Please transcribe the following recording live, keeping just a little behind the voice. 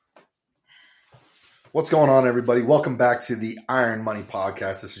What's going on, everybody? Welcome back to the Iron Money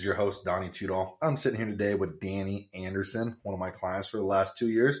Podcast. This is your host, Donnie Tudor. I'm sitting here today with Danny Anderson, one of my clients for the last 2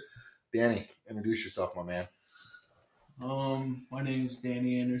 years. Danny, introduce yourself, my man. My name's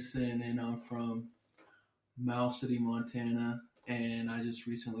Danny Anderson, and I'm from Mouse City, Montana, and I just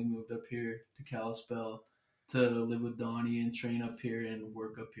recently moved up here to Kalispell to live with Donnie and train up here and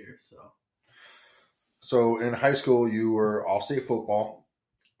work up here. So in high school, you were all-state football,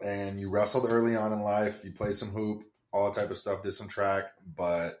 and you wrestled early on in life. You played some hoop, all that type of stuff, did some track,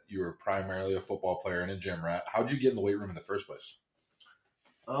 but you were primarily a football player and a gym rat. How'd you get in the weight room in the first place?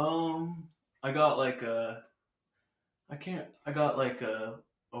 I got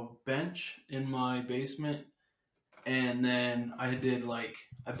a bench in my basement, and then I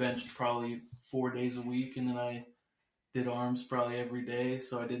benched probably 4 days a week, and then I did arms probably every day.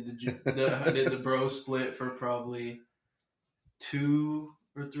 So I did I did the bro split for probably 2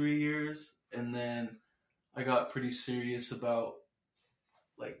 or 3 years, and then I got pretty serious about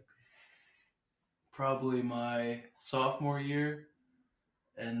probably my sophomore year,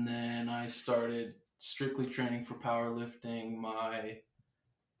 and then I started strictly training for powerlifting my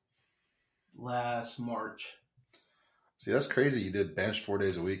last March. See, that's crazy. You did bench 4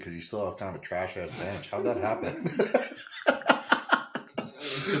 days a week because you still have kind of a trash-ass bench. How'd that happen?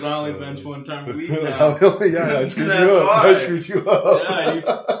 Because I only bench one time a week now. Yeah, I screwed you up. I screwed you up. Yeah, you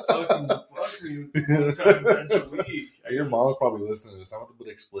fucking fucked me with one time bench a week. Your mom's probably listening to this. I want to put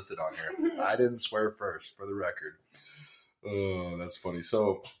explicit on here. I didn't swear first, for the record. Oh, that's funny.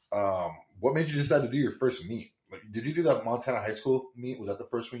 So, what made you decide to do your first meet? Did you do that Montana high school meet? Was that the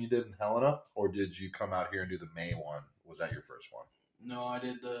first one you did in Helena? Or did you come out here and do the May one? Was that your first one? No, I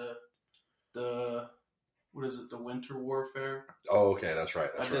did the what is it? The Winter Warfare. Oh, okay, that's right.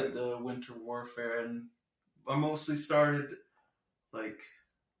 I did the Winter Warfare, and I mostly started an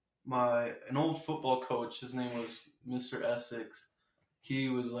old football coach. His name was Mr. Essex. He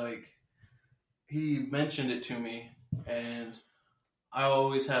mentioned it to me, and I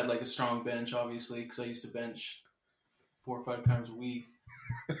always had a strong bench, obviously, because I used to bench 4 or 5 times a week.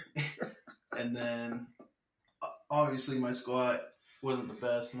 And then obviously my squat wasn't the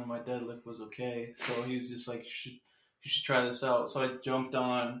best, and then my deadlift was okay. So he was just like, you should try this out. So I jumped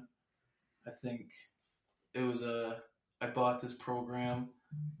on. I think it was I bought this program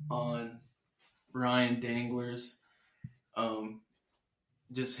on Ryan Dangler's,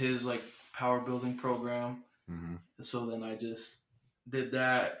 just his power building program. Mm-hmm. So then I just did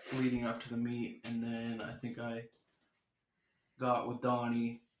that leading up to the meet, and then I think I got with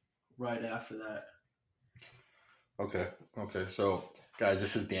Donnie right after that. Okay. So, guys,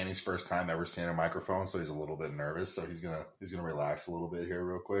 this is Danny's first time ever seeing a microphone, so he's a little bit nervous. So he's gonna relax a little bit here,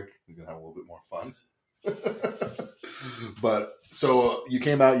 real quick. He's gonna have a little bit more fun. But so you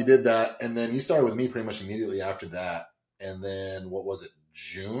came out, you did that, and then you started with me pretty much immediately after that. And then what was it?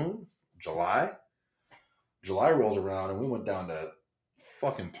 July rolls around, and we went down to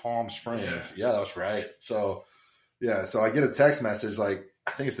fucking Palm Springs. Yeah, that's right. So I get a text message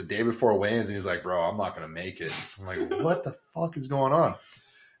I think it's the day before weigh-ins, and he's like, "Bro, I'm not gonna make it." I'm like, "What the fuck is going on?"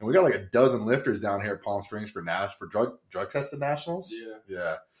 And we got a dozen lifters down here at Palm Springs for drug tested nationals.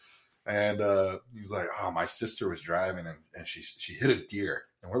 Yeah. And he's like, "Oh, my sister was driving and she hit a deer,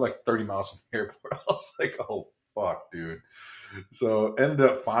 and we're 30 miles from the airport." I was like, "Oh fuck, dude." So ended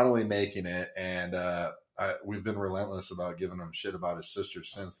up finally making it, and we've been relentless about giving him shit about his sister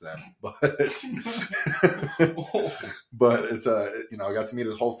since then. But it's I got to meet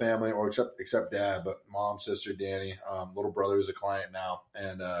his whole family, or except dad, but mom, sister, Danny, little brother is a client now,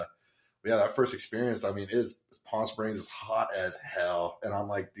 and that first experience. I mean, Palm Springs is hot as hell, and I'm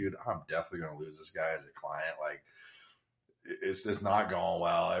like, dude, I'm definitely gonna lose this guy as a client. It's just not going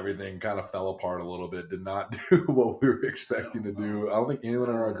well. Everything kind of fell apart a little bit. Did not do what we were expecting to do. I don't think anyone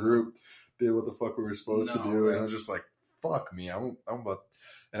in our group did what the fuck we were supposed to do. And I was just like, fuck me. I'm about,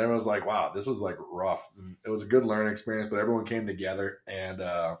 and everyone was like, wow, this was rough. And it was a good learning experience, but everyone came together, and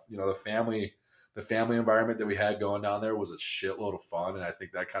the family environment that we had going down there was a shitload of fun. And I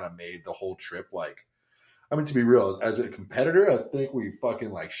think that kind of made the whole trip to be real, as a competitor, I think we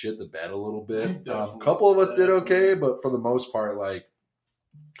fucking shit the bed a little bit. A couple of us did okay, but for the most part,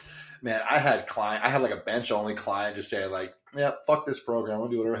 man, I had a bench only client just say yeah, fuck this program. I'm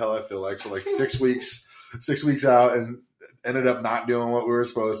gonna do whatever the hell I feel like for 6 weeks, 6 weeks out, and ended up not doing what we were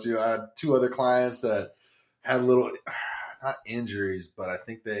supposed to. I had 2 other clients that had little, not injuries, but I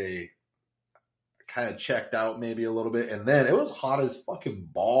think they kind of checked out maybe a little bit. And then it was hot as fucking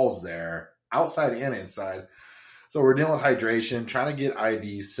balls there, outside and inside. So we're dealing with hydration, trying to get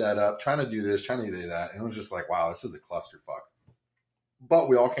IVs set up, trying to do this, trying to do that. And it was just wow, this is a clusterfuck. But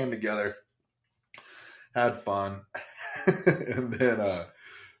we all came together. had fun. And then,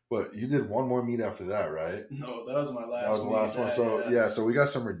 but you did one more meet after that, right? No, that was my last. That was the last one. So yeah, so we got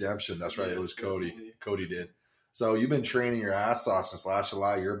some redemption. That's right. Yes, It was Cody. definitely. Cody did. So you've been training your ass off since last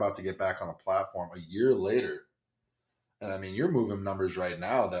July. You're about to get back on the platform a year later. And I mean, you're moving numbers right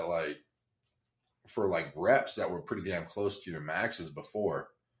now that like for like reps that were pretty damn close to your maxes before.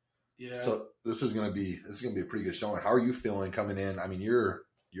 Yeah. So this is gonna be a pretty good showing. How are you feeling coming in? I mean, you're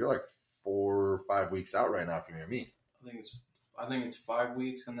like 4 or 5 weeks out right now from your meet. I think it's 5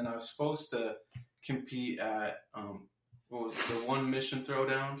 weeks, and then I was supposed to compete at what was it, the One Mission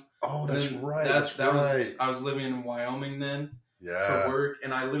Throwdown. Oh, that's Then right. I was living in Wyoming then Yeah. for work,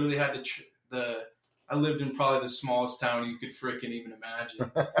 and I literally had to I lived in probably the smallest town you could freaking even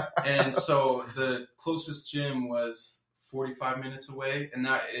imagine, and so the closest gym was 45 minutes away, and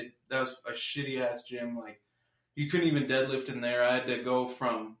that was a shitty ass gym. Like you couldn't even deadlift in there. I had to go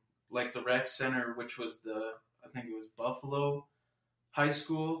from like the rec center, which was I think it was Buffalo High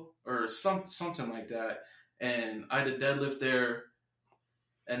School or something like that, and I had to deadlift there,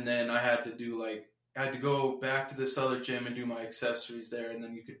 and then I had to go back to this other gym and do my accessories there, and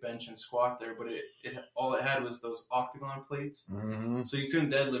then you could bench and squat there, but it all it had was those octagon plates, so you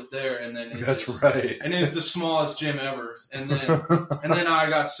couldn't deadlift there, and then That's right. and it was the smallest gym ever, and then I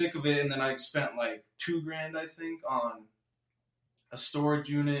got sick of it, and then I spent like $2,000 I think on a storage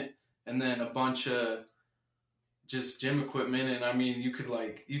unit, and then a bunch of just gym equipment, and I mean you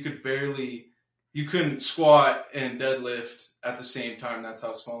couldn't squat and deadlift at the same time. That's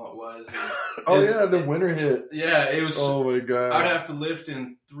how small it was. And the winter hit. Yeah, it was. Oh my god! I'd have to lift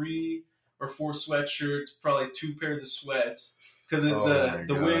in 3 or 4 sweatshirts, probably 2 pairs of sweats, because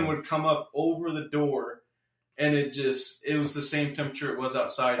the wind would come up over the door, and it was the same temperature it was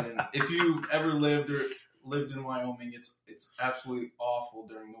outside. And if you ever lived in Wyoming, it's absolutely awful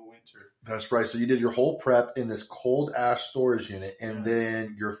during the winter. That's right. So you did your whole prep in this cold ass storage unit, and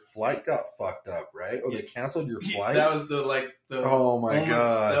then your flight got fucked up, right? Or they canceled your flight. That was the oh my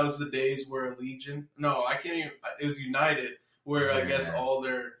god! That was the days where Allegiant. No, I can't even. It was United, where I guess all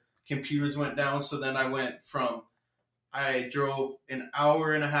their computers went down. So then I drove an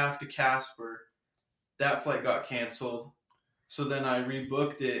hour and a half to Casper. That flight got canceled. So then I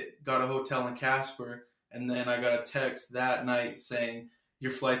rebooked it, got a hotel in Casper. And then I got a text that night saying,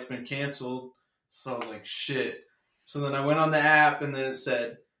 your flight's been canceled. So I was like, shit. So then I went on the app, and then it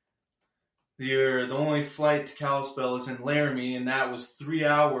said, the only flight to Kalispell is in Laramie, and that was 3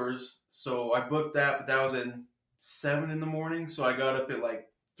 hours. So I booked that, but that was at 7 in the morning. So I got up at like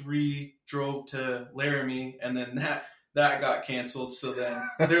 3, drove to Laramie, and then that got canceled. So then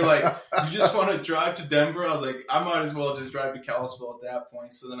they're like, you just want to drive to Denver? I was like, I might as well just drive to Kalispell at that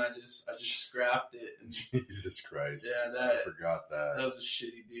point. So then I just scrapped it. And Jesus Christ. Yeah, I forgot that. That was a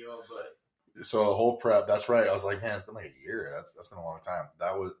shitty deal, but so a whole prep, that's right. I was like, man, it's been like a year. That's been a long time.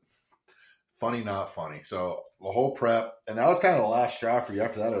 That was funny, not funny. So the whole prep, and that was kind of the last straw for you.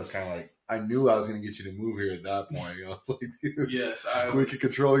 After that, it was kind of like, I knew I was going to get you to move here at that point. I was like, dude, yes, we could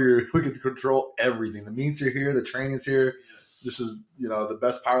control everything. The meets are here, the training's here. Yes. This is, the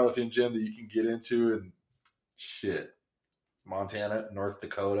best powerlifting gym that you can get into, and shit, Montana, North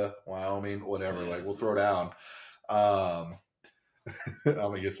Dakota, Wyoming, whatever. Like, we'll throw down. I'm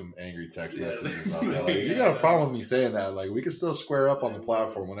gonna get some angry text messages about that. Like, you got a problem with me saying that? Like, we can still square up on the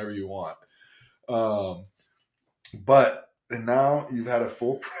platform whenever you want. But now you've had a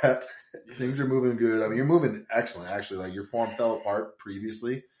full prep. Things are moving good. I mean, you're moving excellent, actually. Like, your form fell apart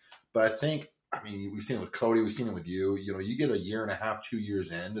previously, but I mean, we've seen it with Cody, we've seen it with you. You get a year and a half, 2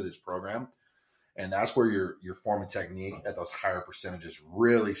 years into this program, and that's where your form and technique at those higher percentages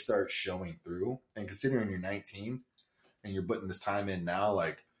really start showing through. And considering you're 19 and you're putting this time in now,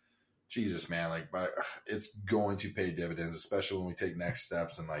 like, Jesus, man, like, it's going to pay dividends, especially when we take next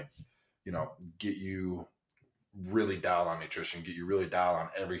steps and, like, get you really dialed on nutrition, get you really dialed on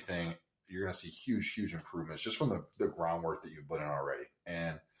everything. You're going to see huge, huge improvements just from the groundwork that you've put in already.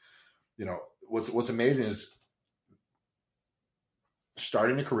 And, what's amazing is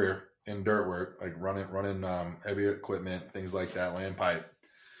starting a career in dirt work, like running heavy equipment, things like that, land pipe,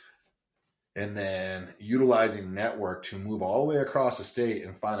 and then utilizing network to move all the way across the state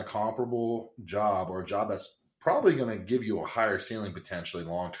and find a comparable job, or a job that's probably going to give you a higher ceiling potentially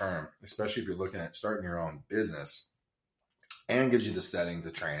long term, especially if you're looking at starting your own business, and gives you the setting to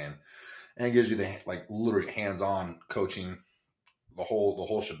train in, and gives you the literally hands-on coaching, the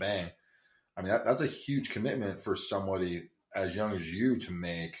whole shebang. I mean, that's a huge commitment for somebody as young as you to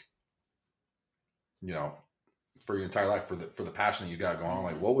make, for your entire life, for the passion that you got going on.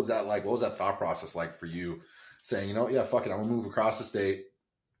 Like, what was that like? What was that thought process like for you saying, yeah, fuck it, I'm gonna move across the state,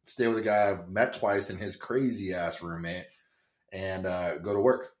 stay with a guy I've met twice and his crazy ass roommate, and go to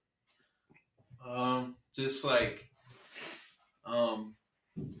work? Just like,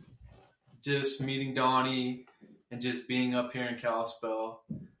 just meeting Donnie and just being up here in Kalispell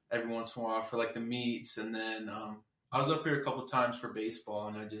every once in a while for like the meets, and then I was up here a couple times for baseball,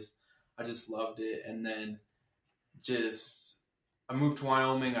 and I just loved it. And then I moved to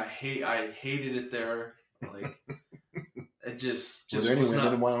Wyoming. I hated it there. Like it just Were there any was women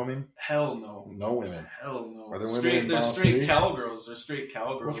not, in Wyoming? hell no. No women. Hell no. Are there women in There's Miles straight City? cowgirls. There's straight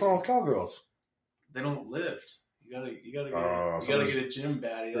cowgirls. What's wrong with cowgirls? They don't lift. You gotta get a gym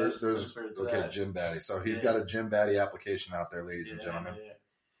baddie. That's where it's okay, at. gym baddie. So he's got a gym baddie application out there, ladies and gentlemen.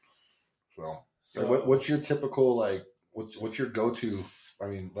 Yeah. So what's your typical like? What's your go to? I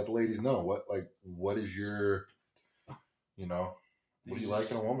mean, let the ladies know what is your, what do you like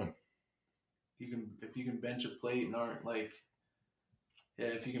in a woman? If you can bench a plate and aren't like,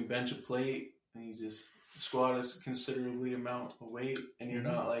 if you can bench a plate and you just squat a considerably amount of weight, and you're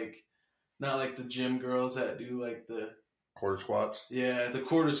not like the gym girls that do like the quarter squats. Yeah, the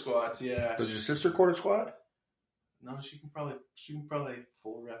quarter squats. Yeah. Does your sister quarter squat? No, she can probably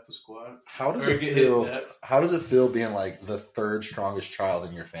full rep a squat. How does it feel? How does it feel being like the third strongest child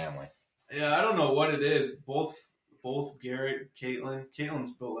in your family? Yeah, I don't know what it is. Both Garrett,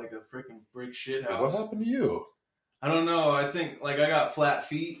 Caitlin's built like a freaking brick shit house. What happened to you? I don't know. I think like I got flat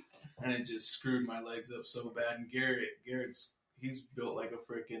feet and it just screwed my legs up so bad. And he's built like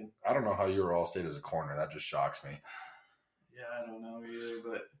a freaking. I don't know how you were all stayed as a corner. That just shocks me. Yeah, I don't know either.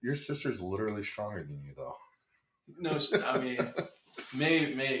 But your sister's literally stronger than you, though. No, I mean,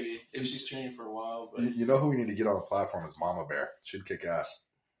 maybe if she's training for a while. But you know who we need to get on the platform is Mama Bear. She'd kick ass.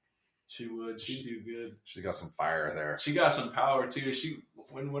 She would. She'd do good. She's got some fire there. She got some power too.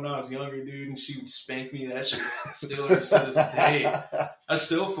 When I was younger, dude, and she would spank me. That shit still hurts to this day. I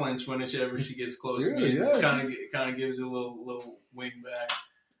still flinch whenever she gets close to me. Yeah, kind of gives you a little wing back.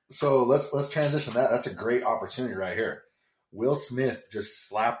 So let's transition that. That's a great opportunity right here. Will Smith just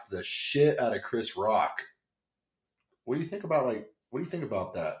slapped the shit out of Chris Rock. What do you think about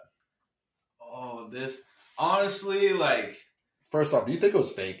that? Oh, honestly, like. First off, do you think it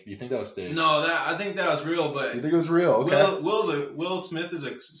was fake? Do you think that was staged? No, I think that was real. But you think it was real? Okay. Will Smith is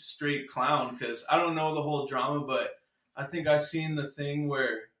a straight clown because I don't know the whole drama, but I think I seen the thing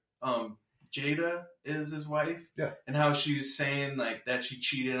where Jada is his wife, yeah, and how she was saying like that she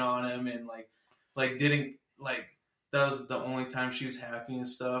cheated on him and like didn't like that was the only time she was happy and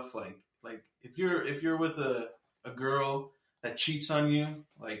stuff. Like if you're with a girl that cheats on you,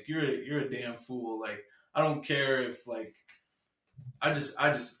 like you're a damn fool. Like I don't care if like. I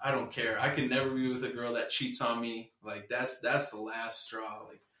don't care. I can never be with a girl that cheats on me. Like that's the last straw.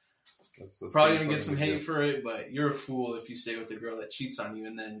 Like that's probably gonna get some hate for it, but you're a fool if you stay with the girl that cheats on you.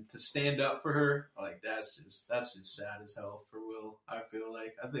 And then to stand up for her, like that's just sad as hell for Will. I feel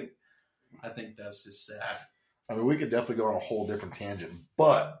like I think that's just sad. I mean, we could definitely go on a whole different tangent,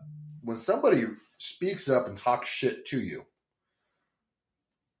 but when somebody speaks up and talks shit to you,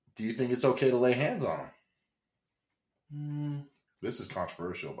 do you think it's okay to lay hands on them? This is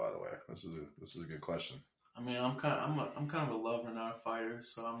controversial, by the way. This is a good question. I mean, I'm kind of a lover, not a fighter,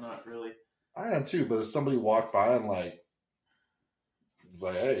 so I'm not really. I am too, but if somebody walked by and it's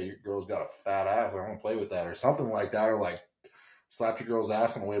like, hey, your girl's got a fat ass, I want to play with that, or something like that, or like slapped your girl's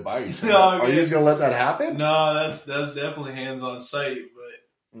ass on the way by you. Are you just gonna let that happen? No, that's definitely hands on sight,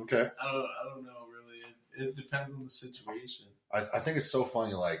 but okay. I don't know really. It depends on the situation. I think it's so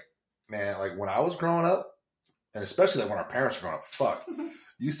funny, like, man, like when I was growing up. And especially like when our parents were growing up, fuck.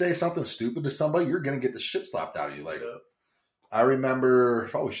 You say something stupid to somebody, you're going to get the shit slapped out of you. Like, yeah. I remember,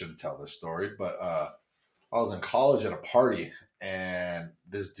 probably shouldn't tell this story, but I was in college at a party, and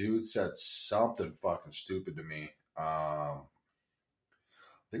this dude said something fucking stupid to me. I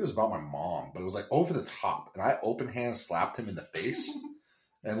think it was about my mom, but it was like over the top. And I open hand slapped him in the face,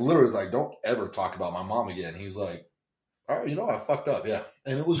 and literally was like, don't ever talk about my mom again. He was like, all right, I fucked up, yeah.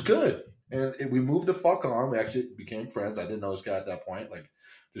 And it was good. And we moved the fuck on. We actually became friends. I didn't know this guy at that point. Like,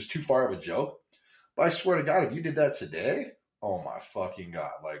 just too far of a joke. But I swear to God, if you did that today, oh my fucking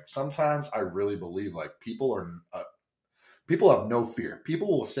God. Like, sometimes I really believe, like, people have no fear.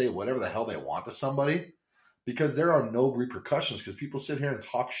 People will say whatever the hell they want to somebody because there are no repercussions because people sit here and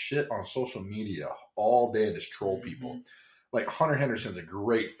talk shit on social media all day and just troll people. Mm-hmm. Like, Hunter Henderson's a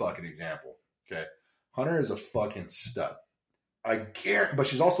great fucking example. Okay? Hunter is a fucking stud. I guarantee, but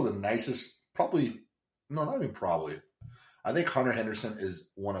she's also the nicest, not even probably. I think Hunter Henderson is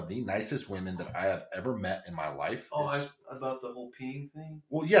one of the nicest women that I have ever met in my life. Oh, about the whole peeing thing?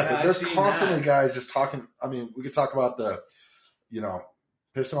 Well, yeah, but there's constantly guys just talking. I mean, we could talk about the,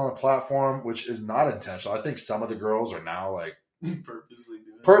 pissing on the platform, which is not intentional. I think some of the girls are now like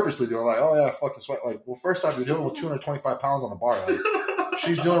purposely doing like, oh yeah, fucking sweat. Like, well, first off, you're dealing with 225 pounds on the bar. Like,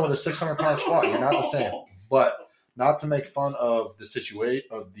 she's doing it with a 600-pound squat. You're not the same. But not to make fun of the situation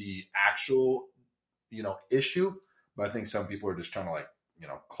of the actual, issue. But I think some people are just trying to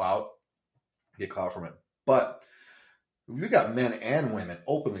get clout from it. But we got men and women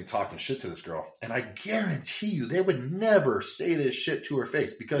openly talking shit to this girl. And I guarantee you they would never say this shit to her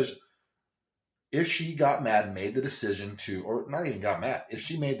face, because if she got mad and made the decision to, or not even got mad, if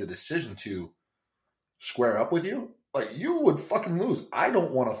she made the decision to square up with you, like, you would fucking lose. I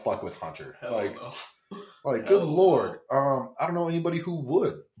don't want to fuck with Hunter. Hell like, no. like, good Lord. I don't know anybody who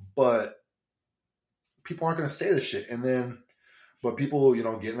would, but people aren't going to say this shit. And then, but people,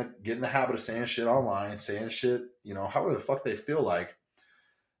 get in the habit of saying shit online, saying shit, however the fuck they feel like.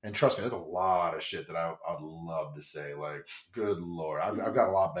 And trust me, there's a lot of shit that I'd love to say. Like, good Lord. I've got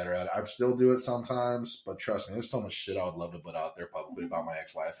a lot better at it. I still do it sometimes, but trust me, there's so much shit I would love to put out there publicly about my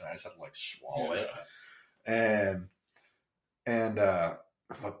ex-wife, and I just have to, like, swallow it. And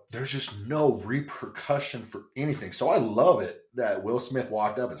but there's just no repercussion for anything. So I love it that Will Smith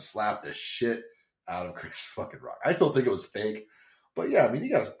walked up and slapped the shit out of Chris fucking Rock. I still think it was fake. But yeah, I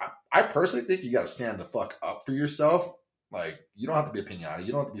mean, I personally think you gotta stand the fuck up for yourself. Like, you don't have to be a pinata.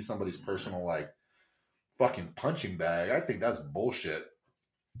 You don't have to be somebody's personal, like, fucking punching bag. I think that's bullshit.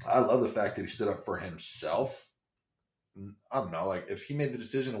 I love the fact that he stood up for himself. I don't know, like, if he made the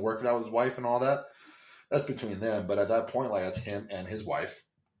decision to work it out with his wife and all that, that's between them. But at that point, like, that's him and his wife.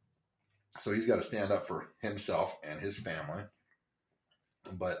 So he's got to stand up for himself and his family.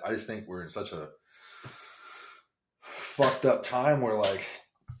 But I just think we're in such a fucked up time where, like,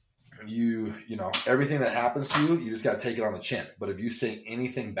 you know, everything that happens to you, you just got to take it on the chin. But if you say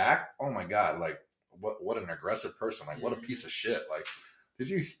anything back, oh my God, like, what an aggressive person. Like, what a piece of shit. Like, did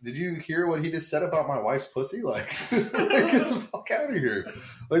you hear what he just said about my wife's pussy? Like, get the fuck out of here.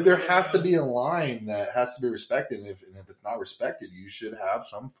 Like, there has to be a line that has to be respected. And if it's not respected, you should have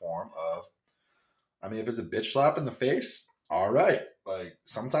some form of, I mean, if it's a bitch slap in the face, all right. Like,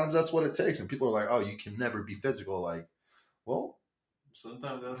 sometimes that's what it takes. And people are like, oh, you can never be physical. Like, well,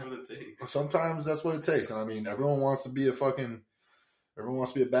 sometimes that's what it takes. Sometimes that's what it takes. And I mean, everyone wants to be a badass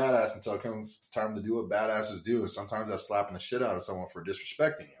until it comes time to do what badasses do. And sometimes that's slapping the shit out of someone for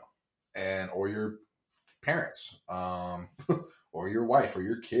disrespecting you, or your parents, or your wife, or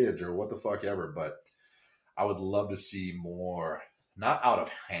your kids, or what the fuck ever. But I would love to see more, not out of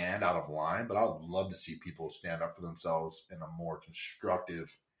hand, out of line, but I would love to see people stand up for themselves in a more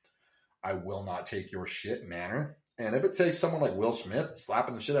constructive, I will not take your shit manner. And if it takes someone like Will Smith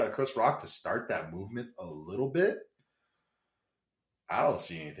slapping the shit out of Chris Rock to start that movement a little bit, I don't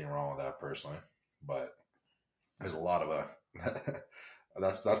see anything wrong with that personally. But there's a lot of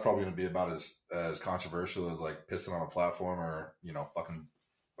that's probably going to be about as controversial as, like, pissing on a platform or, fucking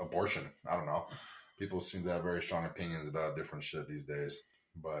abortion. I don't know. People seem to have very strong opinions about different shit these days.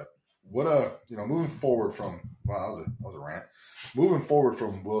 But moving forward from, wow, that was a rant. Moving forward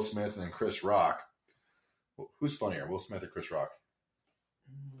from Will Smith and Chris Rock, who's funnier, Will Smith or Chris Rock?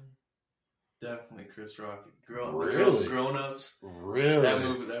 Definitely Chris Rock. Really? Grown Ups. Really?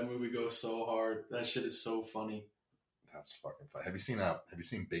 That movie goes so hard. That shit is so funny. That's fucking funny. Have you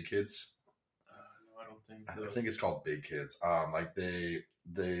seen Big Kids? No, I don't think so. I think it's called Big Kids. Like, they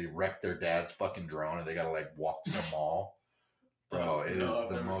wrecked their dad's fucking drone and they gotta, like, walk to the mall. Bro, it is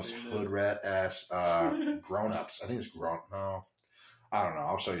the most hood rat ass Grown Ups. I think it's No, I don't know.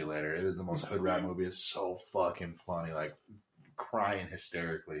 I'll show you later. It is the most hood rat movie. It's so fucking funny, like, crying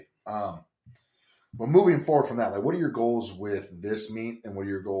hysterically. But moving forward from that, like, what are your goals with this meet, and what are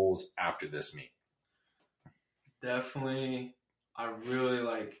your goals after this meet? Definitely, I really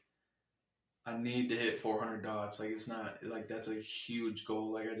I need to hit 400 dots. Like, it's not like that's a huge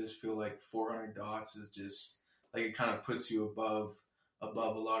goal. Like, I just feel like 400 dots is just like, it kind of puts you above a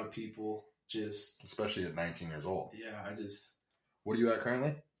lot of people. Just especially at 19 years old. Yeah, What are you at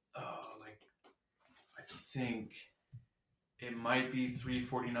currently? I think it might be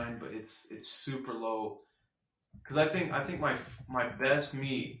 349, but it's super low. Because I think my best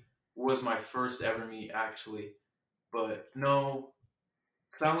meet was my first ever meet, actually. But no,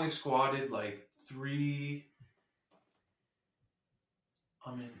 because I only squatted like 3.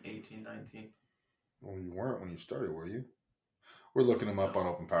 I'm in 18, 19. Well, you weren't when you started, were you? We're looking them up on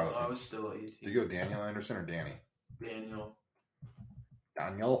Open Powerlifting. I was still at 18. Did you go Daniel Anderson or Danny? Daniel.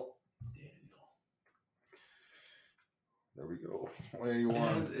 There we go. Where you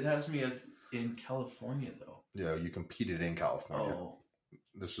want? It has me as in California, though. Yeah, you competed in California. Oh.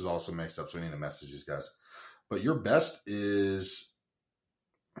 This is also mixed up, so we need to message these guys. But your best is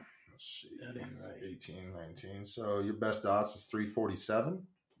Let's see. That ain't right. 18, 19. So your best odds is 347?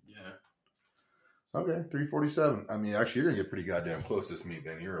 Yeah. Okay, 347. I mean, actually, you're going to get pretty goddamn close this meet,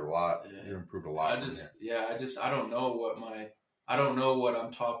 Ben. You're a lot. Yeah. You improved a lot from here. I don't know what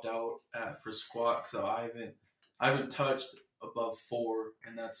I'm topped out at for squat, so I haven't touched above 4,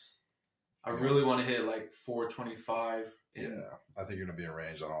 and I really want to hit like 425. Yeah, I think you're going to be in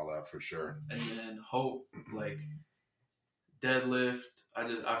range on all that for sure. And then hope like deadlift.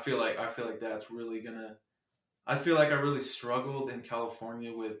 I feel like that's really gonna. I feel like I really struggled in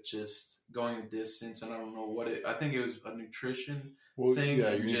California with just going a distance, and I don't know what it. I think it was a nutrition thing.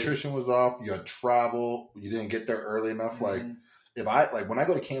 Yeah, your nutrition was off. You had travel. You didn't get there early enough. Mm-hmm. Like when I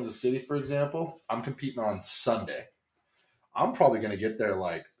go to Kansas City, for example, I'm competing on Sunday. I'm probably gonna get there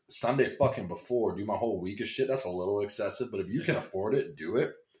like Sunday fucking before, do my whole week of shit. That's a little excessive, but if you can afford it, do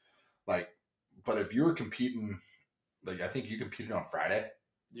it. Like, but if you were competing, like I think you competed on Friday.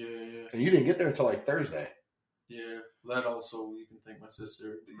 Yeah. And you didn't get there until like Thursday. Yeah, that also you can thank my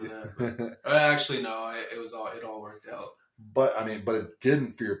sister for that. But, actually, no, it all worked out. But I mean, it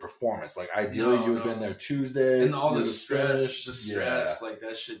didn't for your performance. Like ideally, you would have been there Tuesday, and all the stress, like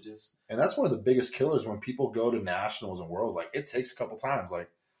that shit just. And that's one of the biggest killers when people go to nationals and worlds. Like it takes a couple times. Like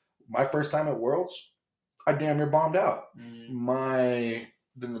my first time at Worlds, I damn near bombed out. Then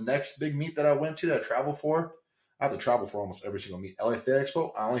the next big meet that I went to that I traveled for, I have to travel for almost every single meet. LA Fit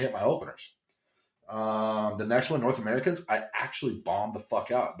Expo, I only hit my openers. The next one, North Americans, I actually bombed the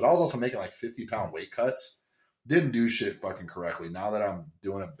fuck out. But I was also making like 50-pound weight cuts. Didn't do shit fucking correctly. Now that I'm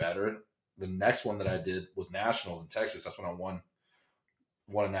doing it better, the next one that I did was nationals in Texas. That's when I won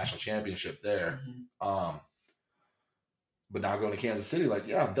a national championship there. But now going to Kansas City, like,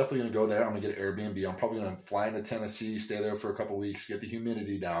 yeah, I'm definitely going to go there. I'm going to get an Airbnb. I'm probably going to fly into Tennessee, stay there for a couple weeks, get the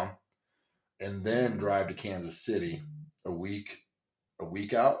humidity down, and then drive to Kansas City a week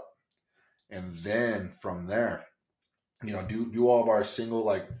out. And then from there, do all of our single,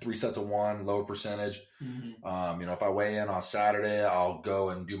 like 3 sets of 1, low percentage. If I weigh in on Saturday, I'll go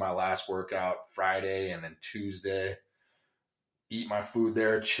and do my last workout Friday, and then Tuesday, eat my food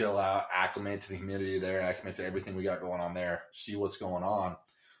there, chill out, acclimate to the humidity there, acclimate to everything we got going on there, see what's going on.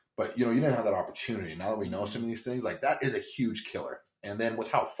 But, you didn't have that opportunity. Now that we know some of these things, like that is a huge killer. And then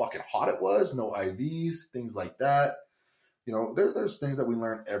with how fucking hot it was, no IVs, things like that. There's things that we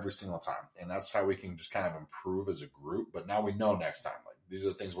learn every single time. And that's how we can just kind of improve as a group. But now we know next time, like these are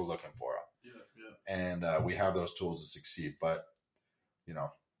the things we're looking for. Yeah. And we have those tools to succeed. But,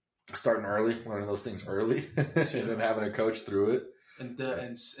 starting early, learning those things early, and then having a coach through it. And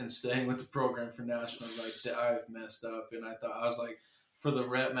staying with the program for nationals, like I've messed up. And I was like, for the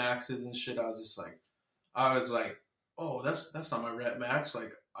rep maxes and shit, I was like, oh, that's not my rep max.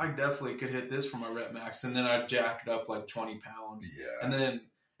 Like, I definitely could hit this for my rep max. And then I jacked it up like 20 pounds. Yeah. And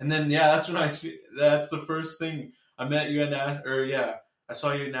then, that's when that's the first thing I met you at I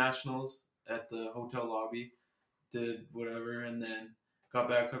saw you at nationals at the hotel lobby, did whatever, and then got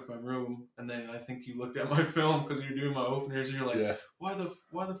back up to my room, and then I think you looked at my film because you're doing my openers, and you're like, why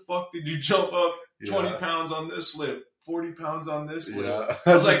the fuck did you jump up 20 pounds on this lift, 40 pounds on this lift? Yeah.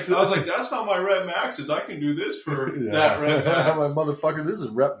 I was like, that's not my rep maxes. I can do this for that rep max. I'm like, motherfucker, this is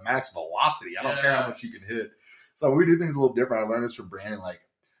rep max velocity. I don't care how much you can hit. So we do things a little different. I learned this from Brandon. Like,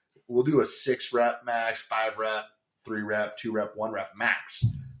 we'll do a 6 rep max, 5 rep, 3 rep, 2 rep, 1 rep max.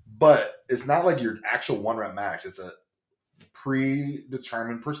 But it's not like your actual 1 rep max. It's a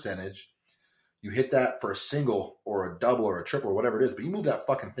predetermined percentage. You hit that for a single or a double or a triple or whatever it is, but you move that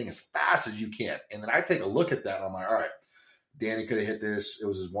fucking thing as fast as you can. And then I take a look at that and I'm like, all right, Danny could have hit this. It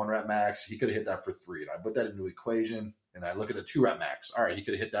was his 1 rep max. He could have hit that for 3. And I put that into equation and I look at the 2 rep max. All right, he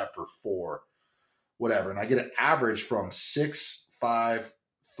could have hit that for 4, whatever. And I get an average from 6, 5,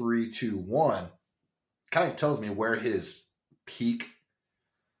 3, 2, 1. Kind of tells me where his peak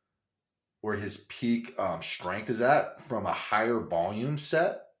strength is at from a higher volume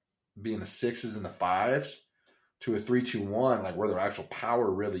set, being the 6s and the 5s, to a 3, 2, 1, like where their actual power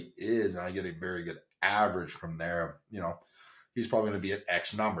really is. And I get a very good average from there. He's probably going to be at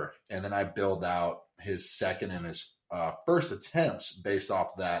X number. And then I build out his second and his first attempts based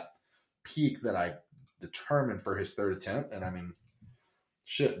off that peak that I determined for his third attempt. And I mean,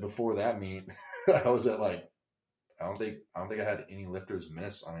 shit, before that meet, I was at like, I don't think I had any lifters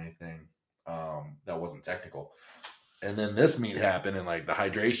miss on anything that wasn't technical. And then this meet happened, and like the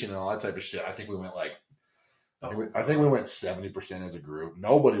hydration and all that type of shit. I think we went like, I think we went 70% as a group.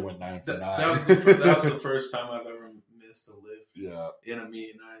 Nobody went 9 for 9. That was the first time I've ever missed a lift. In a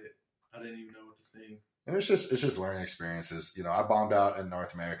meet, and I didn't even know what to think. And it's just learning experiences. I bombed out in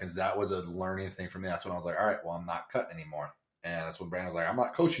North Americans. That was a learning thing for me. That's when I was like, all right, well, I'm not cut anymore. And that's when Brandon was like, I'm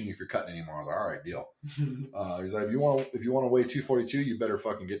not coaching you if you're cutting anymore. I was like, all right, deal. He's like, if you want to weigh 242, you better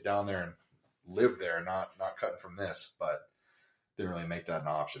fucking get down there and live there, not cutting from this. But didn't really make that an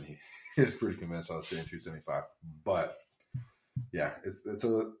option. He was pretty convinced I was staying 275. But yeah, it's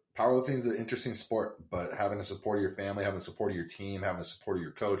a powerlifting is an interesting sport, but having the support of your family, having the support of your team, having the support of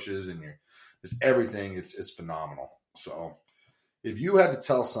your coaches and your just everything, it's phenomenal. So if you had to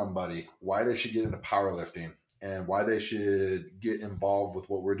tell somebody why they should get into powerlifting and why they should get involved with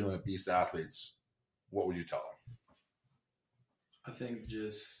what we're doing at Beast Athletes, what would you tell them? I think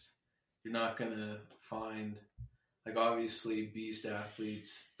just you're not going to find, like, obviously Beast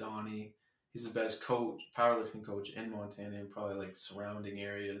Athletes, Donnie, he's the best coach, powerlifting coach in Montana and probably like surrounding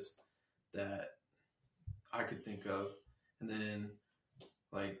areas that I could think of. And then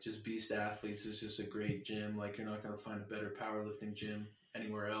like just Beast Athletes is just a great gym. Like you're not going to find a better powerlifting gym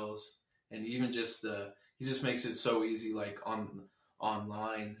anywhere else. And even just he just makes it so easy, like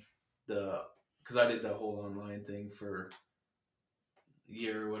online, because I did the whole online thing for a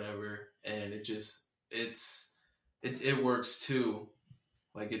year or whatever. And it works too.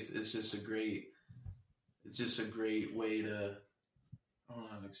 Like it's just a great way to, I don't know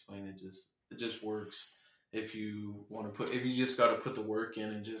how to explain it. It just works if you just got to put the work in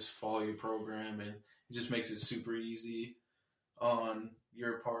and just follow your program, and it just makes it super easy on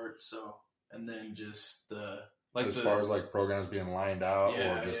your part. So, and then just as far as like programs being lined out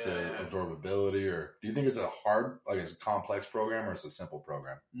or just the absorbability, or do you think it's a hard, like it's a complex program or it's a simple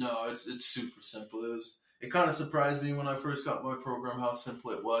program? No, it's super simple. It kind of surprised me when I first got my program how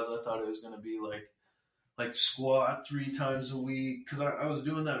simple it was. I thought it was going to be like squat 3 times a week, because I was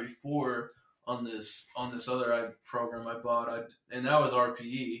doing that before on this other program I bought, and that was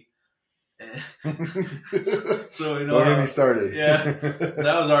RPE. So don't get me started. Yeah,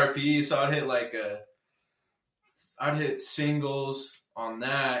 that was RPE. So I'd hit singles on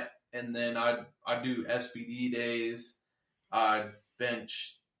that, and then I'd do SBD days. I'd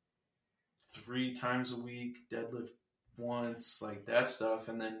bench 3 times a week, deadlift once, like that stuff.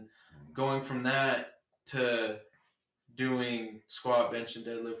 And then going from that to doing squat, bench, and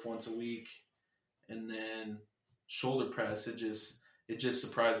deadlift once a week, and then shoulder press, it just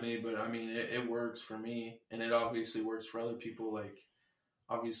surprised me. But I mean, it works for me, and it obviously works for other people. Like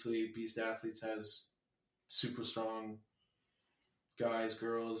obviously Beast Athletes has super strong guys,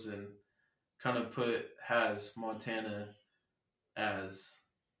 girls, and kind of has Montana as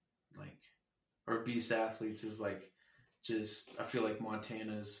like, or Beast Athletes is like, just, I feel like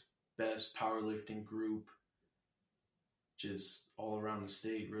Montana's best powerlifting group just all around the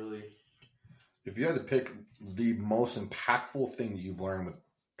state, really. If you had to pick the most impactful thing that you've learned with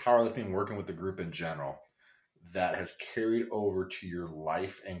powerlifting, working with the group in general, that has carried over to your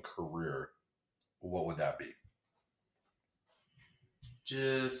life and career, what would that be?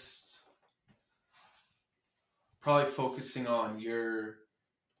 Just probably focusing on your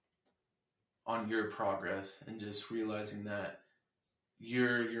progress and just realizing that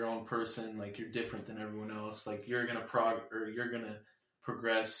you're your own person. Like you're different than everyone else. Like you're gonna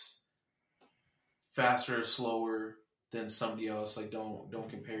progress faster or slower than somebody else. Like don't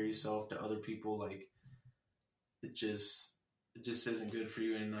compare yourself to other people. Like it just isn't good for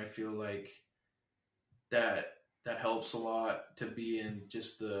you. And I feel like that helps a lot to be in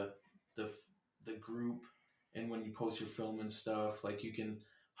just the group. And when you post your film and stuff, like you can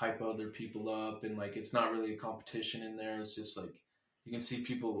hype other people up, and like it's not really a competition in there. It's just like you can see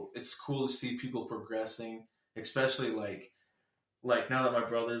people. It's cool to see people progressing, especially like now that my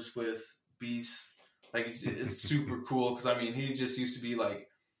brother's with Beast, like it's super cool, because I mean he just used to be like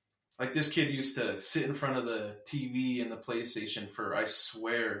this kid used to sit in front of the TV and the PlayStation for, I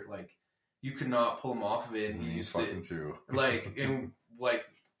swear, like you could not pull him off of it. And he used to like, and like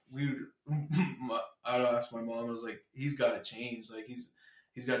I'd ask my mom, I was like, he's got to change. Like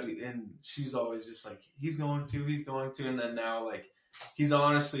he's got to, and she's always just like, he's going to, and then now like he's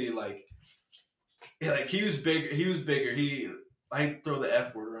honestly like he was bigger. I throw the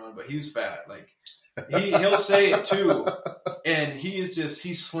F word around, but he was fat. Like he'll say it too, and he's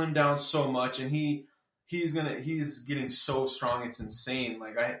slimmed down so much, and he's getting so strong, it's insane.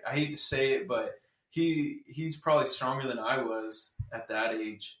 Like I hate to say it, but he's probably stronger than I was at that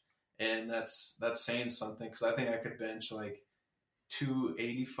age, and that's saying something, because I think I could bench like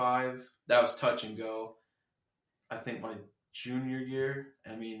 285. That was touch and go. I think my junior year.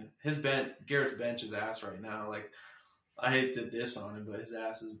 I mean, Garrett's bench is ass right now. Like I hate to diss on him, but his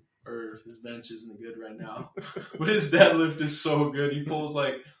bench isn't good right now. But his deadlift is so good. He pulls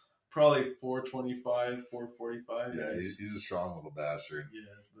like probably 425, 445. Yeah, he's a strong little bastard. Yeah,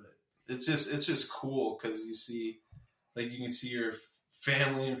 but it's just cool, because you see like you can see your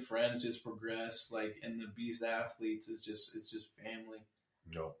family and friends just progress. Like, and the Beast Athletes is just family.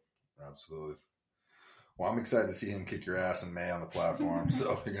 Nope, absolutely. Well, I'm excited to see him kick your ass in May on the platform.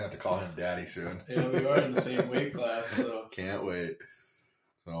 So you're gonna have to call him Daddy soon. Yeah, we are in the same weight class, so can't wait.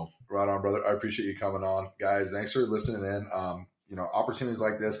 So right on, brother. I appreciate you coming on, guys. Thanks for listening in. Opportunities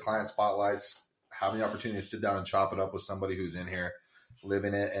like this, client spotlights, having the opportunity to sit down and chop it up with somebody who's in here,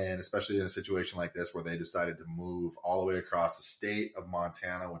 living it, and especially in a situation like this where they decided to move all the way across the state of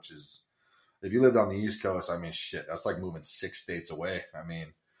Montana, which is, if you lived on the East Coast, I mean, shit, that's like moving 6 states away. I mean,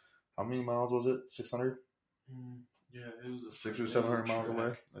 how many miles was it? 600? Yeah, it was 600 or 700 miles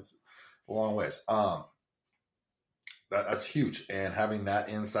away. That's a long ways. That's huge. And having that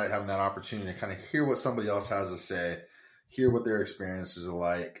insight, having that opportunity to kind of hear what somebody else has to say, hear what their experiences are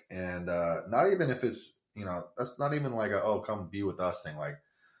like, and not even if it's, that's not even like a, oh, come be with us thing. Like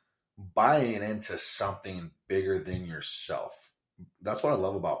buying into something bigger than yourself. That's what I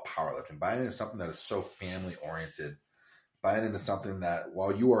love about powerlifting. Buying into something that is so family oriented. Buying into something that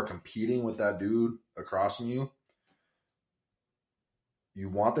while you are competing with that dude across from you, you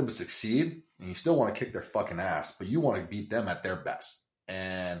want them to succeed and you still want to kick their fucking ass, but you want to beat them at their best.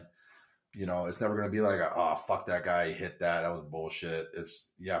 And, it's never going to be like, oh, fuck that guy. He hit that. That was bullshit. It's,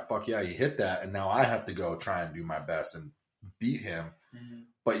 yeah, fuck yeah, he hit that. And now I have to go try and do my best and beat him. Mm-hmm.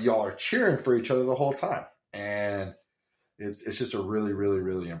 But y'all are cheering for each other the whole time. And it's just a really, really,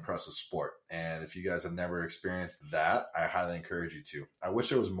 really impressive sport. And if you guys have never experienced that, I highly encourage you to. I wish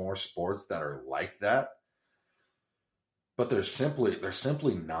there was more sports that are like that. But there's simply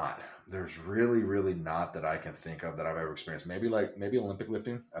not. There's really, really not that I can think of that I've ever experienced. Maybe Olympic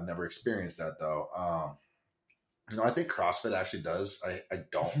lifting. I've never experienced that though. I think CrossFit actually does.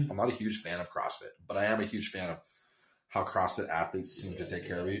 I'm not a huge fan of CrossFit, but I am a huge fan of how CrossFit athletes seem to take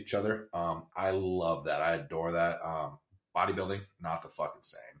care of each other. I love that. I adore that. Bodybuilding, not the fucking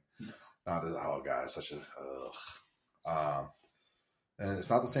same. Not the, oh god, such a and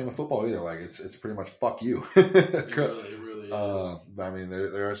it's not the same with football either. Like it's pretty much fuck you. It really is. I mean,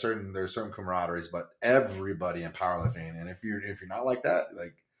 there are certain camaraderies, but everybody in powerlifting, and if you're not like that,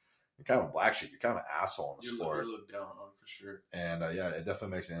 like you're kind of a black sheep. You're kind of an asshole in the sport. You look down on for sure. And yeah, it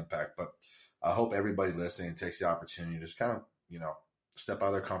definitely makes an impact. But I hope everybody listening takes the opportunity to just kind of step out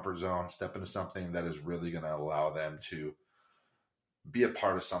of their comfort zone, step into something that is really going to allow them to be a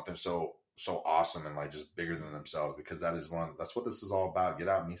part of something so awesome and like just bigger than themselves, because that's what this is all about. Get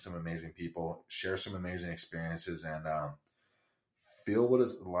out, meet some amazing people, share some amazing experiences, and feel what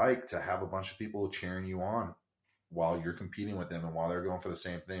it's like to have a bunch of people cheering you on while you're competing with them and while they're going for the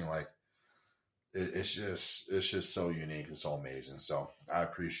same thing. Like it's just so unique and so amazing. So I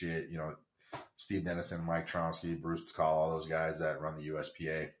appreciate, Steve Dennison, Mike Tronsky, Bruce Call, all those guys that run the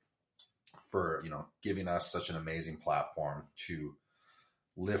USPA for, giving us such an amazing platform to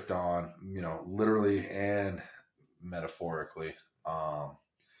lift on, literally and metaphorically,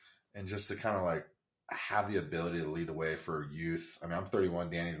 and just to kind of like have the ability to lead the way for youth. I mean, I'm 31,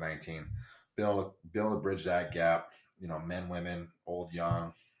 Danny's 19, being able to bridge that gap, men, women, old,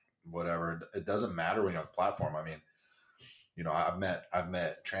 young, whatever. It doesn't matter when you're on the platform. I mean, I've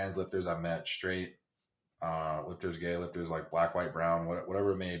met trans lifters, I've met straight lifters, gay lifters, like black, white, brown,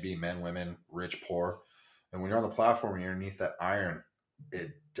 whatever it may be, men, women, rich, poor. And when you're on the platform and you're underneath that iron,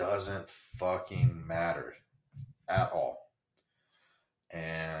 it doesn't fucking matter at all.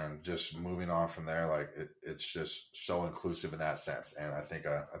 And just moving on from there, like it's just so inclusive in that sense. And I think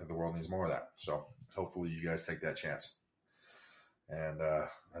the world needs more of that. So hopefully you guys take that chance. And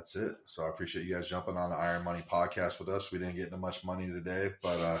that's it. So I appreciate you guys jumping on the Iron Money podcast with us. We didn't get into much money today,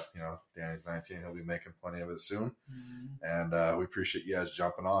 but Danny's 19. He'll be making plenty of it soon. Mm-hmm. And we appreciate you guys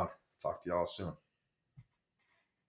jumping on. Talk to y'all soon.